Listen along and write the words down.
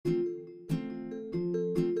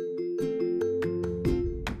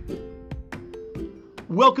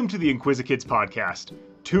Welcome to the Inquisikids podcast.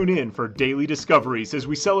 Tune in for daily discoveries as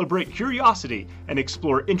we celebrate curiosity and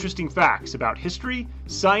explore interesting facts about history,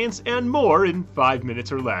 science, and more in 5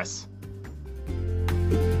 minutes or less.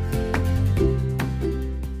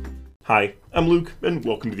 Hi, I'm Luke, and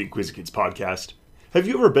welcome to the Inquisikids podcast. Have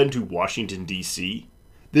you ever been to Washington, D.C.?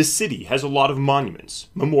 This city has a lot of monuments,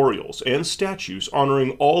 memorials, and statues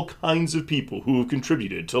honoring all kinds of people who have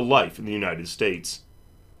contributed to life in the United States.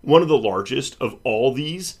 One of the largest of all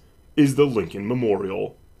these is the Lincoln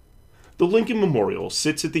Memorial. The Lincoln Memorial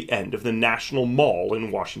sits at the end of the National Mall in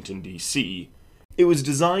Washington, D.C. It was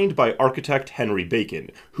designed by architect Henry Bacon,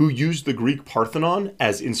 who used the Greek Parthenon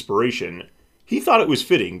as inspiration. He thought it was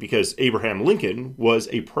fitting because Abraham Lincoln was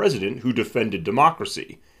a president who defended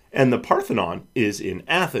democracy, and the Parthenon is in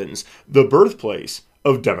Athens, the birthplace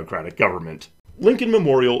of democratic government. Lincoln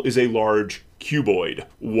Memorial is a large cuboid,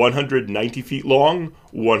 190 feet long,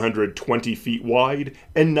 120 feet wide,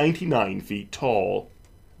 and 99 feet tall.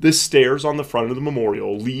 The stairs on the front of the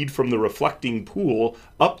memorial lead from the reflecting pool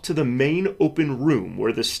up to the main open room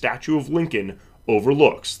where the statue of Lincoln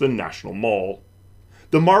overlooks the National Mall.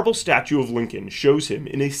 The marble statue of Lincoln shows him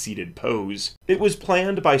in a seated pose. It was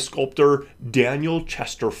planned by sculptor Daniel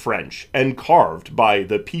Chester French and carved by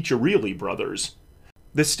the Piccirilli brothers.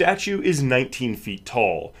 The statue is 19 feet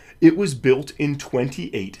tall. It was built in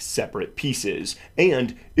 28 separate pieces,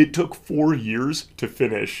 and it took 4 years to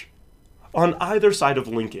finish. On either side of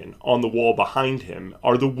Lincoln, on the wall behind him,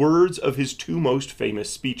 are the words of his two most famous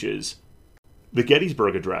speeches, the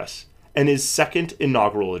Gettysburg Address and his second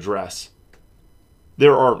inaugural address.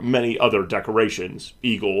 There are many other decorations.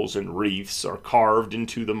 Eagles and wreaths are carved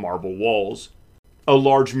into the marble walls. A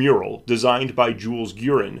large mural, designed by Jules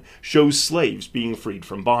Guerin, shows slaves being freed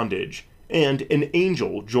from bondage, and an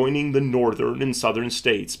angel joining the northern and southern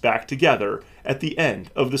states back together at the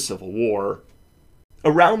end of the Civil War.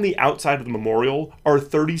 Around the outside of the memorial are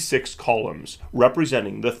 36 columns,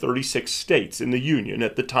 representing the 36 states in the Union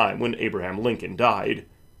at the time when Abraham Lincoln died.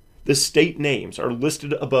 The state names are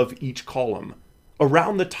listed above each column.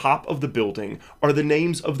 Around the top of the building are the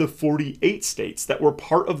names of the 48 states that were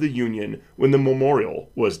part of the Union when the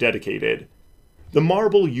memorial was dedicated. The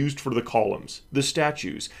marble used for the columns, the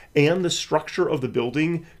statues, and the structure of the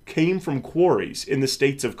building came from quarries in the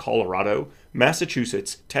states of Colorado,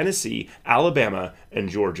 Massachusetts, Tennessee, Alabama, and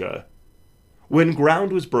Georgia. When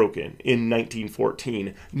ground was broken in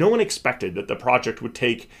 1914, no one expected that the project would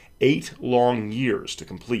take 8 long years to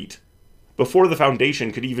complete. Before the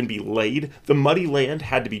foundation could even be laid, the muddy land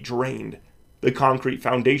had to be drained. The concrete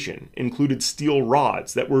foundation included steel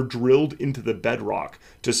rods that were drilled into the bedrock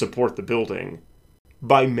to support the building.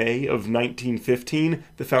 By May of 1915,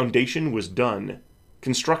 the foundation was done.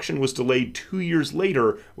 Construction was delayed 2 years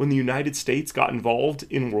later when the United States got involved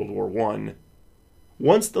in World War I.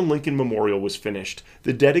 Once the Lincoln Memorial was finished,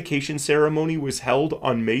 the dedication ceremony was held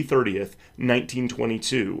on May 30th,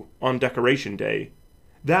 1922, on Decoration Day.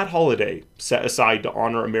 That holiday, set aside to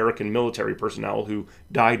honor American military personnel who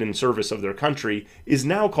died in service of their country, is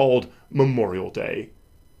now called Memorial Day.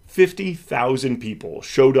 50,000 people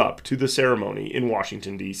showed up to the ceremony in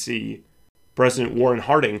Washington, D.C. President Warren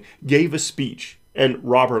Harding gave a speech, and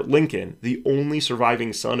Robert Lincoln, the only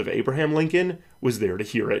surviving son of Abraham Lincoln, was there to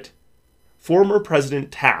hear it. Former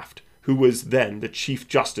President Taft, who was then the Chief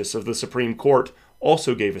Justice of the Supreme Court,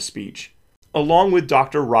 also gave a speech, along with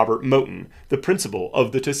Dr. Robert Moton, the principal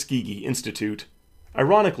of the Tuskegee Institute.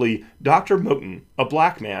 Ironically, Dr. Moton, a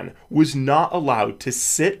black man, was not allowed to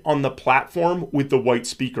sit on the platform with the white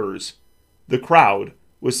speakers. The crowd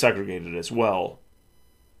was segregated as well.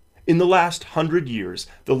 In the last 100 years,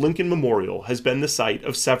 the Lincoln Memorial has been the site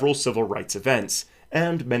of several civil rights events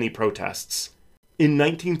and many protests. In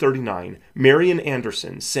 1939, Marian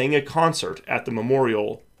Anderson sang a concert at the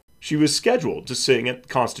memorial. She was scheduled to sing at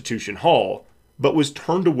Constitution Hall, but was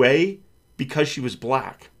turned away because she was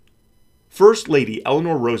black. First Lady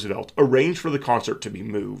Eleanor Roosevelt arranged for the concert to be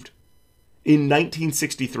moved. In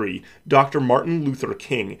 1963, Dr. Martin Luther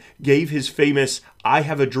King gave his famous "I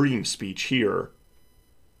Have a Dream" speech here.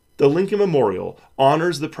 The Lincoln Memorial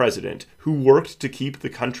honors the president who worked to keep the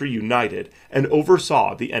country united and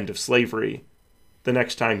oversaw the end of slavery. The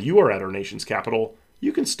next time you are at our nation's capital,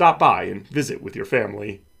 you can stop by and visit with your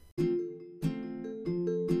family.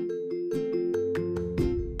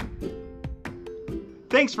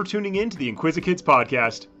 Thanks for tuning in to the Inquisikids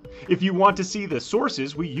podcast. If you want to see the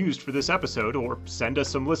sources we used for this episode or send us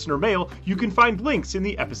some listener mail, you can find links in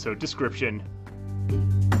the episode description.